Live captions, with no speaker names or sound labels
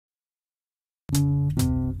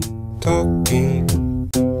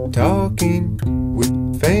Talking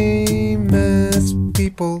with famous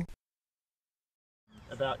people.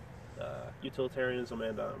 About utilitarianism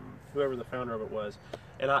and whoever the founder of it was.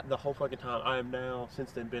 And the whole fucking time, I am now,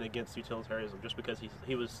 since then, been against utilitarianism just because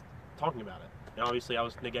he was talking about it. And obviously, I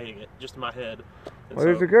was negating it just in my head. And well,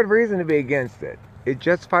 there's a good reason to be against it. It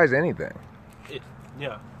justifies anything.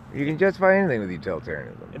 Yeah. You can justify anything with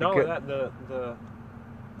utilitarianism. And all of that,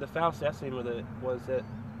 the fallacy I seen with it was that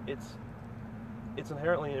it's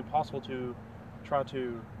inherently impossible to try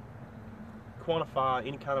to quantify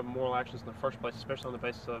any kind of moral actions in the first place, especially on the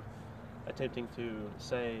basis of attempting to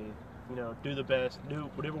say, do the best, do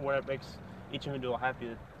whatever makes each individual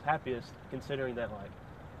happiest, considering that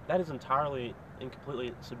that is entirely and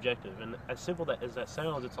completely subjective. And as simple as that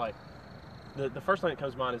sounds, it's like the first thing that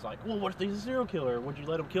comes to mind is well, what if he's a serial killer? Would you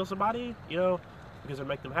let him kill somebody? Because it would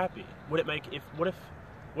make them happy. Would it make what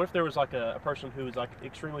if there was a person who was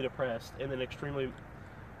extremely depressed and then extremely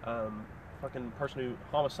fucking person who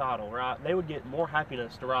homicidal, right? They would get more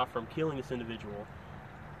happiness derived from killing this individual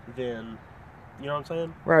than, you know what I'm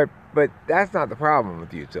saying? Right, but that's not the problem with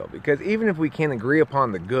util, because even if we can agree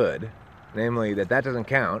upon the good, namely that doesn't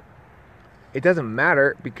count, it doesn't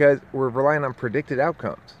matter because we're relying on predicted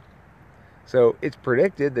outcomes. So it's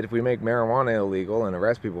predicted that if we make marijuana illegal and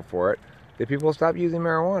arrest people for it, that people will stop using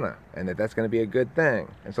marijuana, and that's going to be a good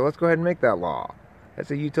thing. And so let's go ahead and make that law. That's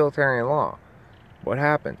a utilitarian law. What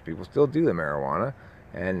happens? People still do the marijuana,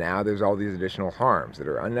 and now there's all these additional harms that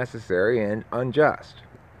are unnecessary and unjust.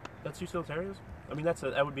 That's utilitarianism? I mean,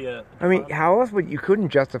 that would be a... I mean, how else you couldn't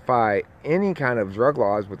justify any kind of drug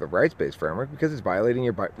laws with a rights-based framework because it's violating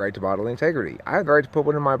your right to bodily integrity. I have the right to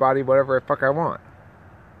put in my body whatever the fuck I want.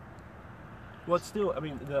 Well, it's still, I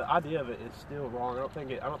mean, the idea of it is still wrong. I don't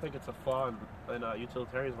think it's a flaw in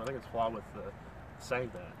utilitarianism. I think it's a flaw with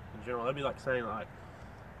saying that in general. That'd be like saying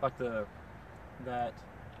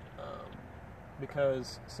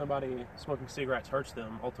because somebody smoking cigarettes hurts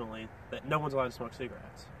them, ultimately, that no one's allowed to smoke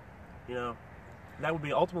cigarettes. That would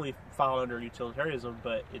be ultimately filed under utilitarianism,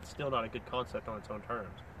 but it's still not a good concept on its own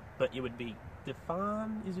terms. But it would be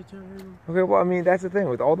defined as utilitarianism. Okay, well, I mean, that's the thing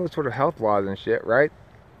with all those sort of health laws and shit, right?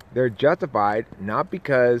 They're justified not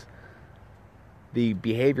because the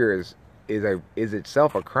behavior is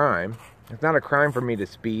itself a crime. It's not a crime for me to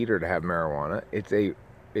speed or to have marijuana. It's a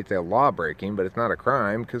law breaking, but it's not a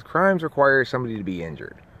crime because crimes require somebody to be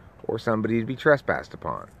injured or somebody to be trespassed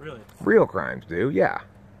upon. Really? Real crimes do, yeah.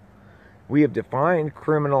 We have defined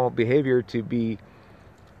criminal behavior to be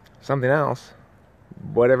something else,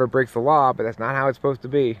 whatever breaks the law, but that's not how it's supposed to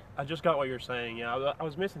be. I just got what you're saying. Yeah, I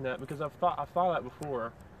was missing that because I've thought that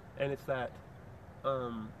before, and it's that.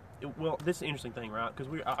 This is an interesting thing, right? Because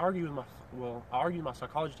I argued with my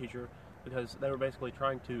psychology teacher because they were basically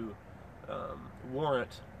trying to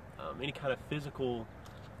warrant any kind of physical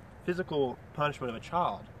punishment of a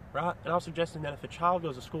child, right? And I was suggesting that if a child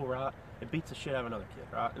goes to school, right, and beats the shit out of another kid,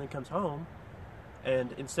 right, and then comes home,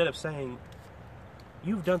 and instead of saying,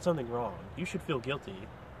 you've done something wrong, you should feel guilty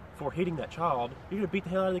for hitting that child, you're going to beat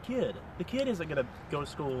the hell out of the kid. The kid isn't going to go to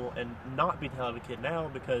school and not beat the hell out of the kid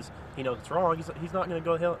now because he knows it's wrong. He's not going to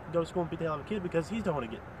go to school and beat the hell out of the kid because he doesn't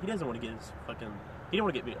want to get his fucking, he don't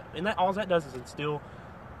want to get beat up. And all that does is instill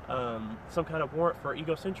some kind of warrant for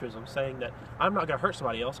egocentrism, saying that I'm not going to hurt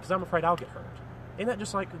somebody else because I'm afraid I'll get hurt. And that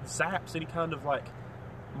just zaps any kind of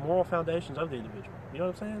moral foundations of the individual. You know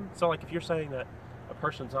what I'm saying? So if you're saying that a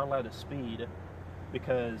person's not allowed to speed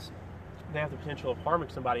because they have the potential of harming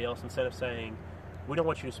somebody else, instead of saying we don't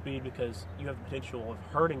want you to speed because you have the potential of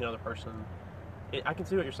hurting another person, I can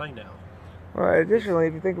see what you're saying now. Well, additionally,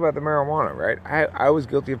 if you think about the marijuana, right? I was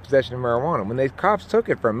guilty of possession of marijuana. When the cops took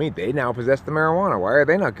it from me, they now possess the marijuana. Why are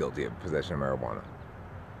they not guilty of possession of marijuana?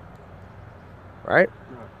 Right?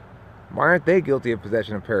 Why aren't they guilty of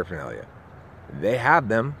possession of paraphernalia? They have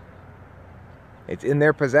them. It's in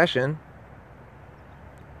their possession.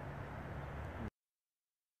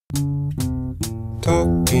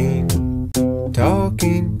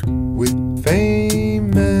 Talking with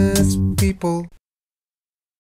famous people.